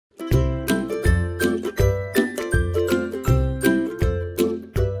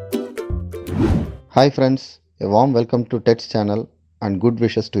Hi friends, a warm welcome to TEDZ channel and good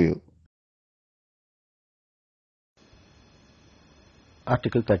wishes to you.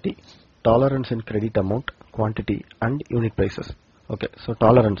 Article-30 Tolerance in credit amount, quantity and unit prices. Okay, so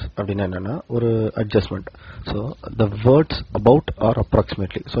tolerance அப்படினா என்னன்னா ஒரு adjustment. So the words about or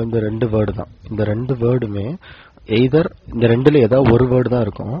approximately. So இந்த ரெண்டு word தான். இந்த ரெண்டு வேர்டுமே either இந்த ரெண்டுல ஏதாவது ஒரு வேர்டு தான்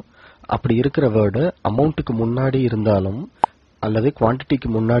இருக்கும். அப்படி இருக்கிற வேர்டு அமௌண்ட்டுக்கு முன்னாடி இருந்தாலும் அல்லது குவான்டிட்டிக்கு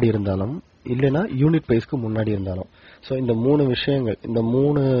முன்னாடி இருந்தாலும் இல்லனா யூனிட் பிரைஸ்க்கு முன்னாடி இருந்தாலும். சோ இந்த மூணு விஷயங்கள், இந்த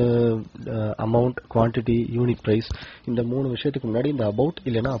மூணு அமௌண்ட், குவான்டிட்டி, யூனிட் பிரைஸ், இந்த மூணு விஷயத்துக்கு முன்னாடி இந்த அபவுட்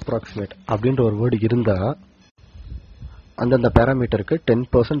இல்லனா அப்ராக்ஸிமேட் அப்படின்ற ஒரு வேர்டு இருந்தா அந்த பாராமீட்டருக்கு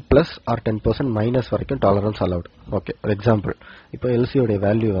 10% பிளஸ் ஆர் 10% மைனஸ் வரைக்கும் tolerance allowed. Okay, for example இப்போ எல்சி உடைய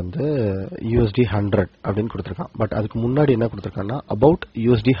வேல்யூ வந்து $100 அப்படின்னு கொடுத்திருக்கான். பட் அதுக்கு முன்னாடி என்ன கொடுத்திருக்கான்னா அபவுட்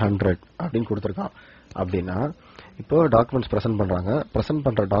 $100 அப்படின்னு கொடுத்திருக்கான். அப்படின்னா இப்போ டாக்குமெண்ட்ஸ் பிரசன்ட்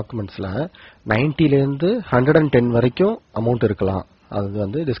பண்ற டாக்குமெண்ட்ஸ்ல 90ல இருந்து 110 வரைக்கும் அமௌண்ட் இருக்கலாம். அது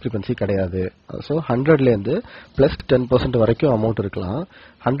வந்து டிஸ்கிரிபன்சி கிடையாது. ஸோ 100ல இருந்து பிளஸ் 10% வரைக்கும் அமௌண்ட் இருக்கலாம்.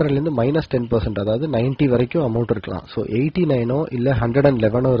 100ல இருந்து மைனஸ் 10%, அதாவது 90 வரைக்கும் அமௌண்ட் இருக்கலாம். ஸோ 89 இல்ல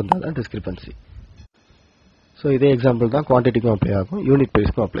 111 இருந்தால் தான் டிஸ்கிரிபன்சி. ஸோ இதே எக்ஸாம்பிள் தான் குவான்டிட்டிக்கும் அப்ளை ஆகும், யூனிட்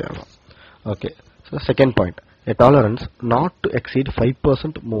பிரைஸ்க்கும் அப்ளை ஆகும். Okay, so second point, a tolerance not to exceed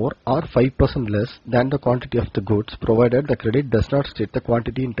 5% more or 5% less than the quantity of the goods, provided the credit does not state the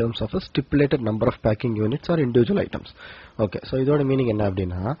quantity in terms of a stipulated number of packing units or individual items. Okay, so இதோட meaning என்ன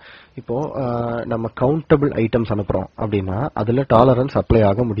அப்படின்னா, இப்போ நம்ம countable items அனுப்புறோம் அப்படின்னா அதுல tolerance apply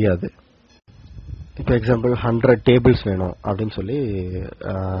ஆக முடியாது. இப்போ எக்ஸாம்பிள் 100 டேபிள்ஸ் வேணும் அப்படின்னு சொல்லி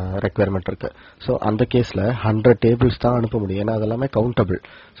ரெக்குயர்மெண்ட் இருக்கு. ஸோ அந்த கேஸில் 100 டேபிள்ஸ் தான் அனுப்ப முடியும், ஏன்னா அதெல்லாமே கவுண்டபிள்.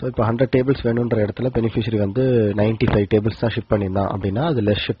 ஸோ இப்போ 100 டேபிள்ஸ் வேணுன்ற இடத்துல பெனிஃபிஷரி வந்து 95 டேபிள்ஸ் தான் ஷிப் பண்ணியிருந்தான் அப்படின்னா அது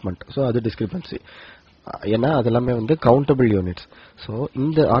லெஸ் ஷிப்மெண்ட். ஸோ அது டிஸ்கிரிபன்சி, ஏன்னா அதெல்லாமே வந்து கவுண்டபிள் யூனிட்ஸ். ஸோ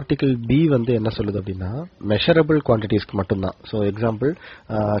இந்த ஆர்டிகிள் பி வந்து என்ன சொல்லுது அப்படின்னா மெஷரபிள் குவான்டிட்டிஸ்க்கு மட்டும்தான். So example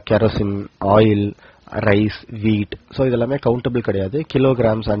kerosene, oil, rice, வீட், ஸோ இதெல்லாமே கவுண்டபிள் கிடையாது.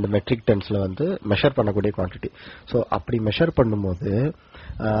 கிலோகிராம்ஸ் அண்ட் மெட்ரிக் டன்ஸ்ல வந்து மெஷர் பண்ணக்கூடிய குவான்டிட்டி. ஸோ அப்படி மெஷர் பண்ணும்போது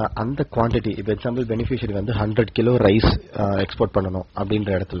அந்த குவான்டிட்டி, இப்போ எக்ஸாம்பிள் பெனிஃபிஷரி வந்து 100 கிலோ ரைஸ் எக்ஸ்போர்ட் பண்ணணும் அப்படின்ற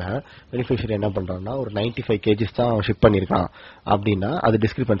இடத்துல பெனிஃபிஷரி என்ன பண்றான்னா ஒரு 95 கேஜிஸ் தான் ஷிப் பண்ணியிருக்கான் அப்படின்னா அது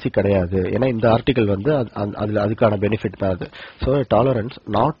டிஸ்கிரிபன்சி கிடையாது, ஏன்னா இந்த ஆர்டிகல் வந்து அதுக்கான பெனிஃபிட் தான் அது. So tolerance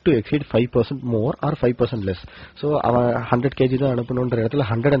not to exceed 5% more or 5% less. So அவன் 100 கேஜி தான் அனுப்பணுன்ற இடத்துல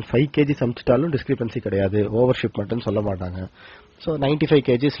 105 கேஜி சமைச்சிட்டாலும் டிஸ்கிரிபன்சி கிடையாது, ஓவர் ஷிப்மெண்ட்னு சொல்ல மாட்டாங்க. ஸோ 95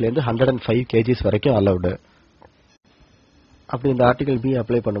 கேஜிஸ்லேருந்து 105 கேஜிஸ் வரைக்கும் அலௌடு. அப்படி இந்த ஆர்டிகல் பி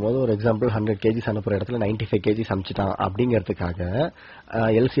அப்ளை பண்ணும்போது ஒரு எக்ஸாம்பிள் 100 கேஜிஸ் அனுப்புற இடத்துல 95 கேஜிஸ் அனுப்பிச்சிட்டான் அப்படிங்கிறதுக்காக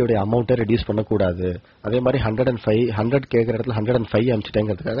எல்சியோடைய அமௌண்ட்டை ரெடியூஸ் பண்ணக்கூடாது. அதே மாதிரி 100 கேட்குற இடத்துல 105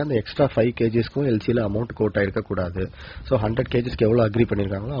 அனுப்பிச்சிட்டேங்கிறதுக்காக அந்த எக்ஸ்ட்ரா 5 கேஜிஸ்க்கும் எல்சியில் அமௌண்ட் கோட் ஆயிருக்கக்கூடாது. ஸோ 100 கேஜிஸ்க்கு எவ்வளோ அக்ரி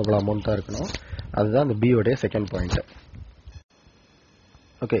பண்ணியிருக்காங்களோ அவ்வளோ அமௌண்ட் தான் இருக்கணும். அதுதான் அந்த பியோடைய செகண்ட் பாயிண்ட்.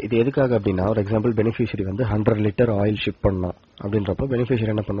 ஓகே, இது எதுக்காக அப்படின்னா ஒரு எக்ஸாம்பிள் பெனிஃபிஷரி வந்து 100 லிட்டர் ஆயில் ஷிப் பண்ணணும் அப்படின்றப்போ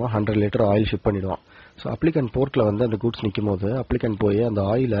பெனிஃபிஷரி என்ன பண்ணுவான், 100 லிட்டர் ஆயில் ஷிப் பண்ணிடுவான். ஸோ அப்ளிகன்ட் போர்ட்டில் வந்து அந்த கூட்ஸ் நிற்கும் போது அப்ளிகன்ட் போய் அந்த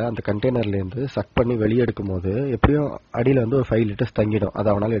ஆயிலை அந்த கண்டெய்னர்லேருந்து சக் பண்ணி வெளியே எடுக்கும் போது எப்படியும் அடியில் வந்து ஒரு 5 லிட்டர்ஸ் தங்கிடும், அதை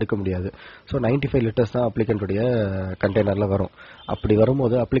அவனால் எடுக்க முடியாது. ஸோ 95 லிட்டர்ஸ் தான் அப்ளிகண்ட்டுடைய கண்டெய்னரில் வரும். அப்படி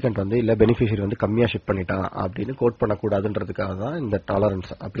வரும்போது அப்ளிகன்ட் வந்து இல்லை பெனிஃபிஷரி வந்து கம்மியாக ஷிப் பண்ணிட்டான் அப்படின்னு கோட் பண்ணக்கூடாதுன்றதுக்காக தான் இந்த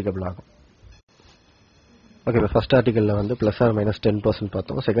டாலரன்ஸ் அப்ளிகபிள் ஆகும். ஓகே, இப்போ ஃபர்ஸ்ட் ஆர்டிகலில் வந்து பிளஸ் ஆர் மைனஸ் 10%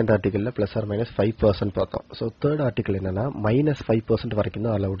 பார்த்தோம். செகண்ட் ஆர்டிகலில் பிளஸ் ஆர் மைனஸ் 5% பார்த்தோம். ஸோ தேர்ட் ஆர்டிகல் என்னன்னா மைனஸ் 5% வரைக்கும்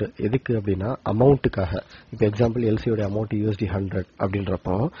தான் அலௌடு. எதுக்கு அப்படின்னா அமௌண்ட்டுக்காக. இப்போ எக்ஸாம்பிள் எல்சியோட அமௌண்ட் $100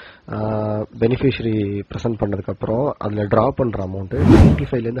 அப்படின்றப்போ பெனிஃபிஷரி ப்ரெசென்ட் பண்ணதுக்கப்புறம் அதில் ட்ரா பண்ணுற அமௌண்ட்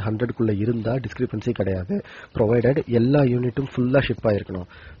 95லேருந்து 100க்குள்ளே இருந்தால் டிஸ்கிரிபன்சி கிடையாது, ப்ரொவைடட் எல்லா யூனிட்டும் ஃபுல்லாக ஷிப் ஆகிருக்கணும்.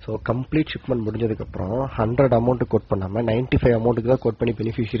 ஸோ கம்ப்ளீட் ஷிப்மெண்ட் முடிஞ்சதுக்கப்புறம் 100 அமௌண்ட் கோட் பண்ணாமல் 95 அமௌண்ட்டுக்கு தான் கோட் பண்ணி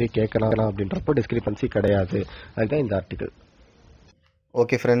பெனிஃபிஷரி கேட்கலாம் அப்படின்றப்போ டிஸ்கிரிபன்சி கிடையாது. அதுதான் இந்த ஆர்டிகல்.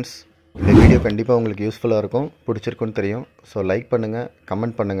 ஓகே ஃப்ரெண்ட்ஸ், இந்த வீடியோ கண்டிப்பாக உங்களுக்கு யூஸ்ஃபுல்லாக இருக்கும், பிடிச்சிருக்குன்னு தெரியும். ஸோ லைக் பண்ணுங்கள்,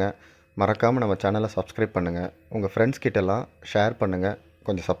 கமெண்ட் பண்ணுங்கள், மறக்காமல் நம்ம சேனலை சப்ஸ்கிரைப் பண்ணுங்கள், உங்கள் ஃப்ரெண்ட்ஸ் கிட்டலாம் ஷேர் பண்ணுங்கள்,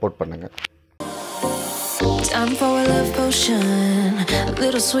 கொஞ்சம் சப்போர்ட் பண்ணுங்கள். Time for a love potion, a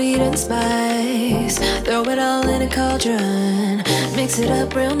little sweet and spice. Throw it all in a cauldron, mix it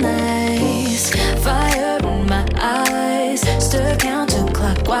up real nice. Fire in my eyes, stir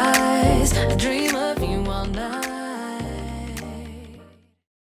counterclockwise. I dream of